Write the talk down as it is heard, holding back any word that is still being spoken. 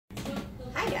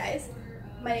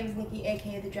My name is Nikki,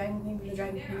 aka the Dragon Queen from the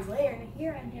Dragon Queen's Lair, and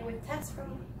I'm here with Tess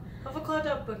from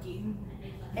Huffleclaw.Bookie.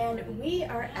 And we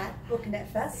are at Booknet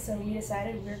Fest, so we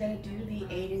decided we're going to do the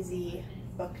A to Z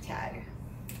book tag.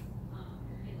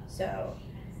 So,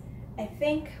 I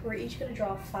think we're each going to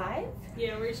draw 5.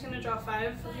 Yeah, we're each going to draw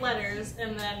 5 letters,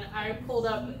 and then I pulled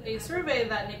up a survey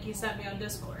that Nikki sent me on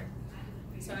Discord.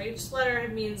 So each letter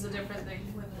means a different thing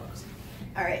with books.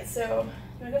 Alright, so,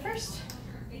 you want to go first?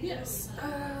 Yes.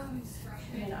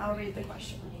 And then I'll read the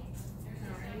question.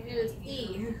 Alright, it is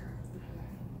E.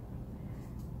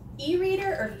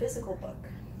 E-reader or physical book?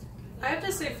 I have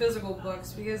to say physical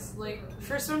books because, like,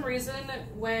 for some reason,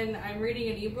 when I'm reading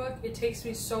an ebook, it takes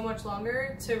me so much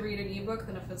longer to read an ebook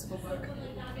than a physical book.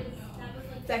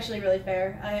 It's actually really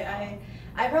fair.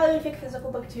 I probably would pick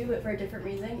physical book too, but for a different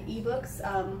reason. Ebooks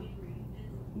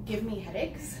give me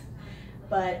headaches,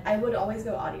 but I would always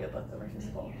go audiobook over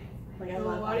physical. Like, I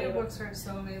love audiobooks are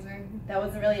so amazing. That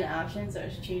wasn't really an option, so it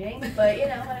was cheating, but you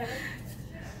know, whatever.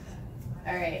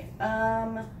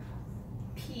 Alright,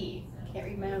 P. Can't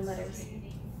read my own letters.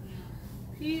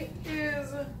 P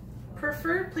is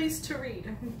preferred place to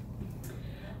read.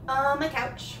 My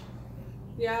couch.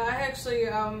 Yeah, I actually,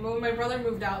 when my brother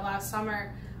moved out last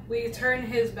summer, we turned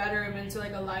his bedroom into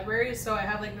like a library, so I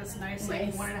have like this nice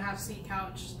like 1.5 seat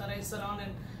couch that I sit on,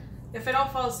 and if I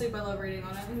don't fall asleep, I love reading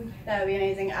on it. That would be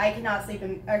amazing. I cannot sleep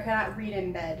in, or cannot read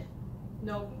in bed.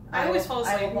 Nope. I always fall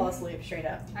asleep. I will fall asleep straight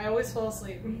up. I always fall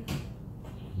asleep.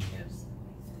 Yes.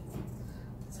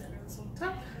 So this on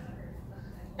top.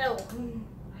 L.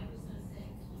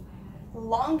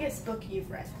 Longest book you've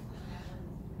read?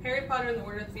 Harry Potter and the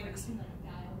Order of the Phoenix.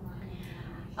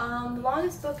 The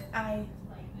longest book I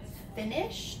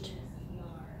finished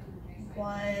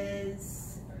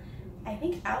was, I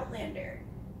think, Outlander.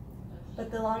 But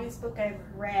the longest book I've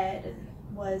read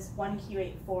was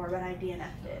 1Q84, but I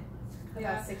DNF'd it.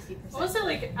 About 60%. I would say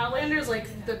like Outlander is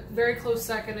like the very close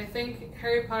second. I think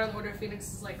Harry Potter and the Order of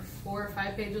Phoenix is like 4 or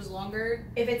 5 pages longer.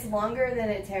 If it's longer, then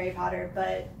it's Harry Potter.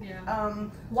 But yeah, I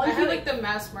 1Q, have like the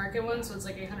mass market one, so it's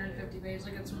like 850 pages.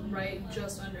 Like it's right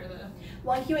just under the.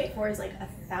 1Q84 is like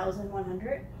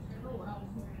 1,100. Oh wow.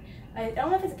 I don't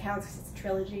know if it counts because it's a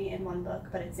trilogy in one book,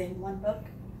 but it's in one book.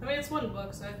 I mean, it's one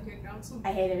book, so I think it counts.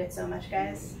 I hated it so much,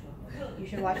 guys. You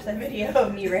should watch that video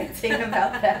of me ranting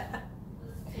about that.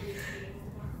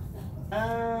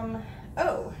 Oh.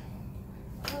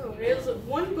 Oh, it is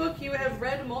one book you have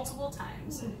read multiple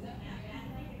times.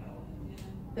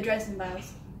 The Dresden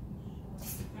Files.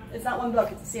 It's not one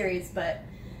book, it's a series, but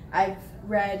I've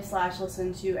read /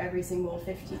 listened to every single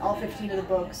all 15 of the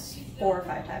books 4 or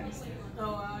 5 times.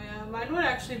 Oh wow, yeah. Mine would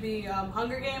actually be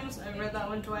Hunger Games. I've read that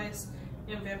one twice,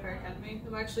 and Vampire Academy.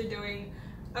 I'm actually doing,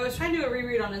 I was trying to do a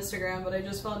reread on Instagram, but I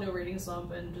just fell into a reading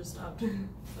slump and just stopped. So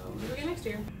I'm doing it next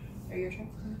year. Are your turn?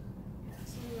 Yeah,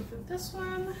 so I'm gonna put this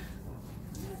one.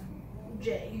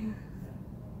 J.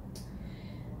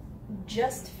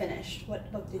 Just finished.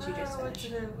 What book did you just finish?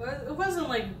 It wasn't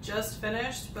like just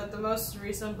finished, but the most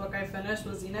recent book I finished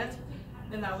was Zenith,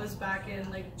 and that was back in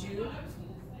like June.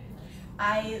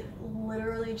 I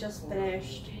literally just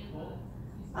finished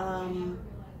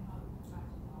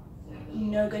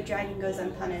No Good Dragon Goes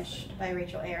Unpunished by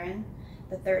Rachel Aaron,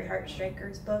 the 3rd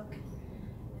Heartstrikers book.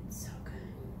 It's so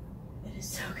good. It is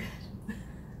so good.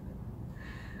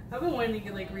 I've been wanting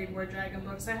to like read more dragon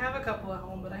books. I have a couple at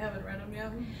home, but I haven't read them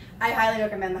yet. I highly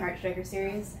recommend the Heartstriker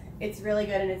series. It's really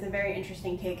good, and it's a very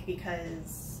interesting take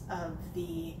because of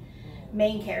the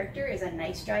main character is a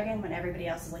nice dragon when everybody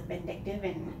else is like vindictive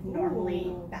and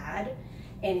normally bad,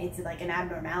 and it's like an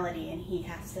abnormality, and he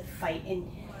has to fight in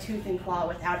tooth and claw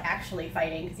without actually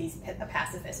fighting because he's a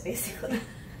pacifist basically.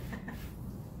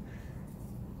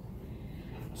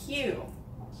 Q.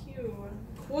 Q.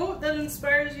 Quote that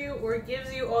inspires you or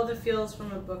gives you all the feels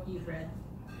from a book you've read.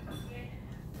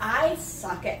 I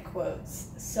suck at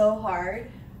quotes so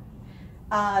hard.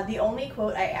 The only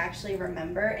quote I actually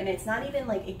remember, and it's not even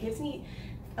like, it gives me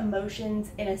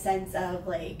emotions in a sense of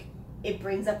like, it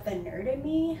brings up the nerd in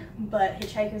me, but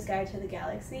Hitchhiker's Guide to the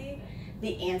Galaxy,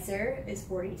 the answer is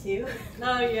 42.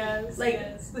 Oh yes. Like,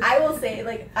 yes. I will say,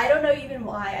 like, I don't know even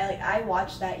why, I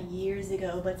watched that years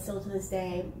ago, but still to this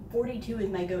day, 42 is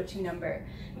my go-to number.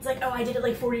 It's like, oh, I did it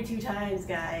like 42 times,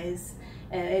 guys.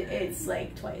 And it's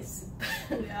like twice.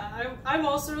 Yeah, I'm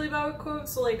also really bad with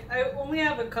quotes, so like I only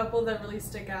have a couple that really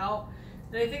stick out.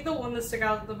 And I think the one that stuck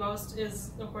out the most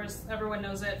is, of course, everyone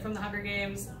knows it from the Hunger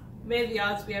Games, may the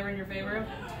odds be ever in your favor.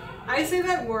 I say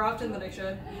that more often than I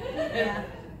should. And Yeah.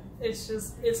 it's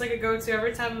just, it's like a go-to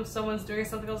every time someone's doing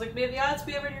something. I was like, may the odds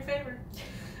be ever in your favor.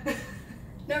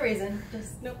 No reason,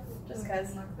 just Nope. just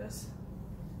cause. Knock this.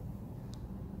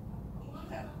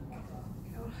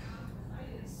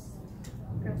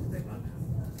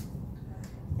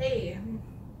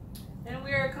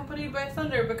 like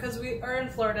thunder because we are in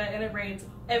Florida and it rains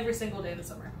every single day in the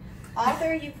summer.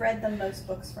 Author you've read the most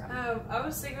books from? I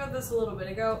was thinking about this a little bit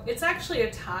ago. It's actually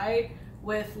a tie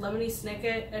with Lemony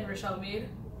Snicket and Rochelle Mead.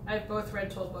 I've both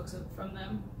read 12 books from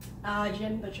them.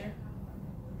 Jim Butcher.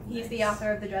 He's the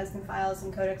author of the Dresden Files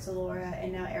and Codex Alora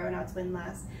and now Aeronauts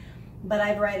Windlass. But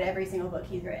I've read every single book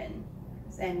he's written.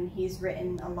 And he's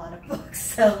written a lot of books.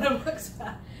 So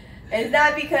it's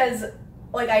not because,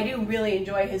 like, I do really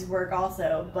enjoy his work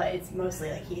also, but it's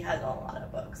mostly like he has a lot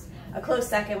of books. A close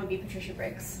second would be Patricia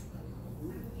Briggs.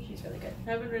 She's really good.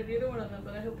 I haven't read either one of them,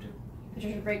 but I hope to.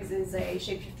 Patricia Briggs is a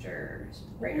shapeshifter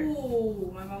writer.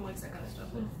 Ooh, my mom likes that kind of stuff.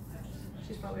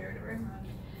 She's probably heard of her.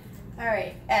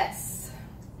 Alright, S.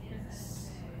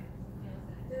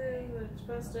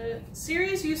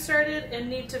 Series you started and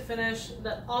need to finish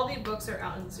that all the books are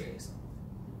out in the series.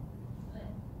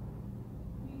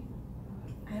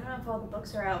 I don't know if all the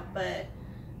books are out, but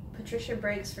Patricia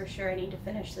Briggs for sure. I need to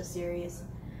finish the series.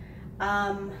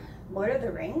 Lord of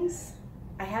the Rings?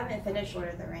 I haven't finished Lord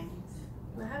of the Rings.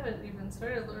 I haven't even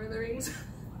started Lord of the Rings.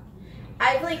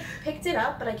 I've like picked it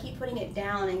up, but I keep putting it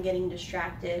down and getting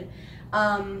distracted.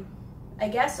 I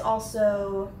guess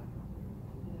also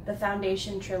the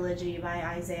Foundation trilogy by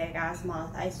Isaiah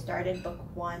Asimov. I started book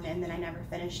 1 and then I never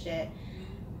finished it.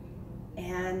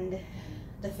 And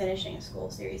the Finishing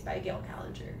School series by Gail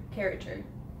Carriger.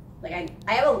 Like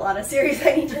I have a lot of series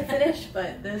I need to finish,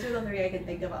 but those are the 3 I can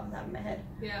think of off the top of my head.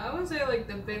 Yeah, I would say like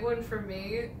the big one for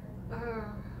me. Let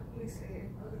me see.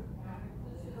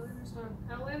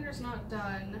 Outlander's not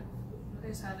done. I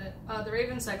just had it. The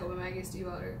Raven Cycle by Maggie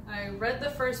Stiefvater. I read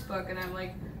the first book and I'm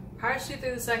like partially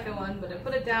through the second one, but I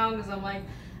put it down because I'm like,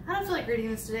 I don't feel like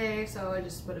reading this today, so I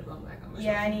just put it back on my shelf.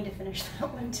 Yeah, I need to finish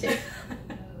that one too.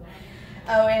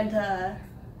 Oh, and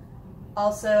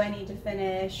also I need to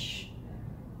finish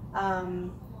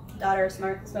Daughter of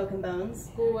Smoke and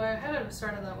Bones. Oh, I haven't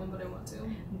started that one, but I want to.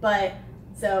 But,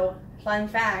 so, fun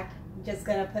fact, just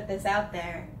gonna put this out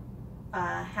there.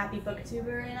 Happy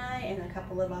Booktuber and I and a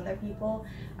couple of other people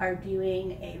are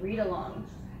doing a read-along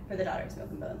for the Daughter of Smoke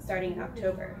and Bones starting in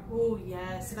October. Oh,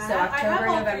 yes. So October,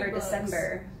 November,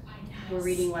 December, we're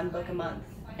reading 1 book a month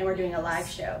and we're doing a live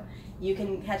show. You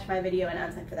can catch my video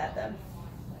announcement for that though.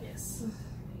 Yes.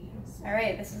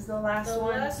 Alright, this is the last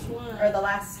one. Or the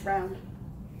last round.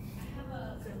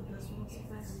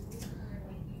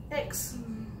 X.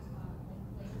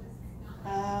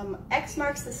 X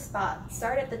marks the spot.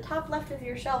 Start at the top left of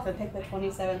your shelf and pick the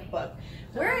 27th book.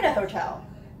 We're in a hotel.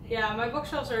 Yeah, my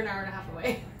bookshelves are an hour and a half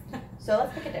away. So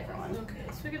let's pick a different one. Okay,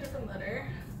 let's pick a different letter.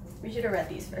 We should have read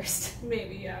these first.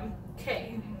 Maybe, yeah.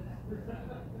 K.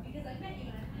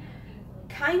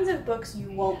 Kinds of books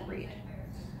you won't read.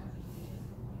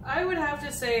 I would have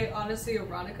to say, honestly,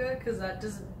 erotica, because that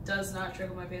does not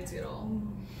trigger my fancy at all.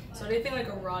 So anything like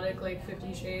erotic, like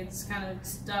 50 Shades kind of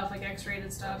stuff, like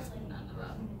X-rated stuff, none of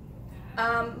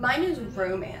that. Mine is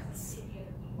romance.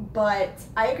 But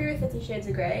I agree with 50 Shades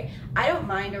of Grey. I don't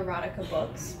mind erotica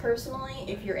books, personally,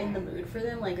 if you're in the mood for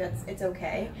them. Like, it's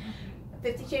okay.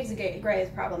 50 Shades of Grey is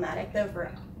problematic, though,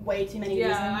 for way too many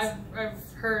reasons. Yeah,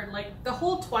 I've heard, like, the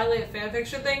whole Twilight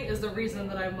fanfiction thing is the reason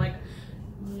that I'm like,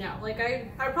 no. Like, I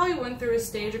probably went through a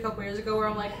stage a couple years ago where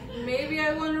I'm like, maybe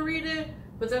I want to read it,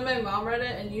 but then my mom read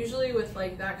it, and usually with,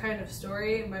 like, that kind of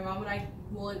story, my mom and I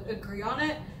will agree on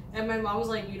it, and my mom was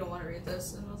like, you don't want to read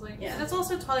this. And I was like, yeah, that's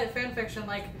also Twilight fanfiction.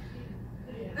 Like,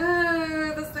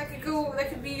 that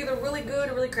could be either really good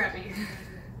or really crappy.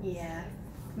 Yeah.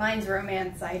 Mine's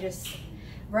romance.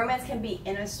 Romance can be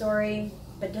in a story,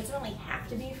 but it doesn't really have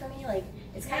to be for me. Like,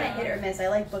 it's kind of hit or miss. I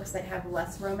like books that have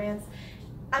less romance.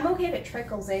 I'm okay if it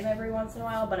trickles in every once in a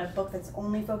while, but a book that's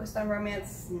only focused on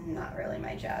romance, not really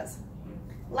my jazz.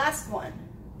 Last one,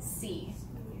 C.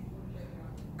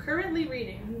 Currently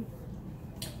reading.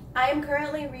 I am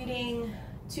currently reading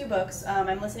 2 books.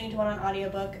 I'm listening to one on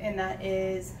audiobook, and that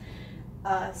is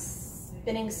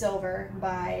Spinning Silver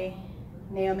by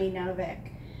Naomi Novik.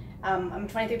 I'm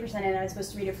 23% in. I was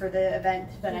supposed to read it for the event,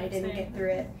 but I didn't get through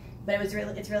it. But it's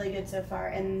really good so far.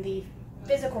 And the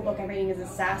physical book I'm reading is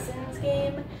Assassin's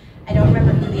Game. I don't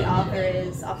remember who the author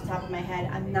is off the top of my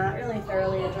head. I'm not really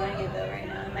thoroughly enjoying it though right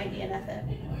now. It might DNF it.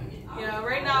 Yeah,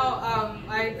 right now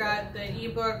I got the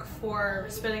ebook for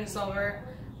Spinning Silver.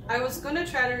 I was going to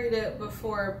try to read it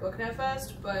before BookNet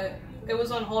Fest, but it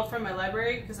was on hold from my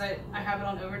library because I have it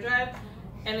on overdrive,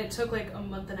 and it took like a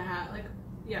month and a half,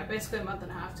 basically a month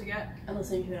and a half to get. I'm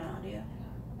listening to it on audio.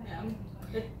 Yeah,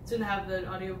 it didn't have the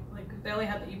audio, like they only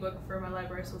had the ebook for my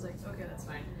library, so I was like, okay, that's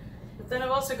fine. But then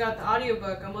I've also got the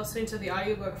audiobook. I'm listening to the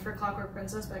audiobook for Clockwork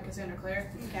Princess by Cassandra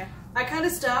Clare. Okay. I kind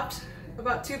of stopped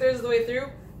about 2/3 of the way through,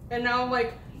 and now I'm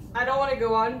like, I don't want to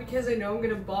go on because I know I'm going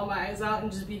to bawl my eyes out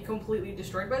and just be completely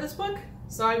destroyed by this book.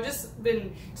 So I've just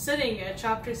been sitting at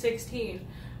chapter 16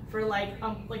 for like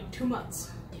 2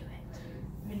 months. Do it.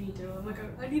 I need to. I'm like,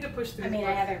 I need to push through. I mean, this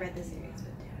book. I haven't read the series,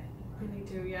 but do it. I need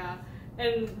to, yeah.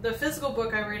 And the physical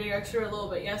book I'm reading, I actually read a little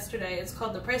bit yesterday. It's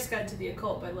called The Price Guide to the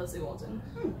Occult by Leslie Walton.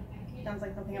 Sounds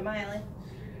like something up my alley.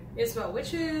 It's about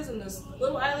witches and this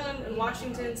little island in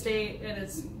Washington State, and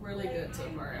it's really good so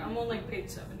far. I'm on like page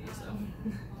 70, so.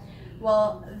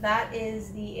 Well, that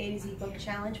is the A to Z book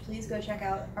challenge. Please go check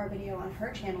out our video on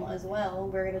her channel as well.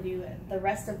 We're going to do the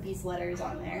rest of these letters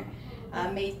on there.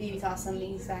 Maybe toss some of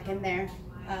these back in there.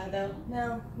 Though,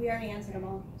 no, we already answered them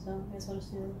all, so I guess we'll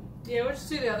just do them. Yeah, we'll just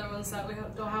do the other ones that we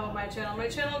don't have on my channel. My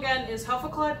channel, again, is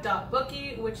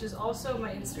Huffleclaw.Bookie, which is also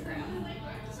my Instagram.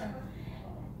 So,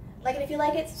 like it if you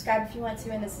like it, subscribe if you want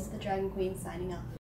to, and this is the Dragon Queen signing off.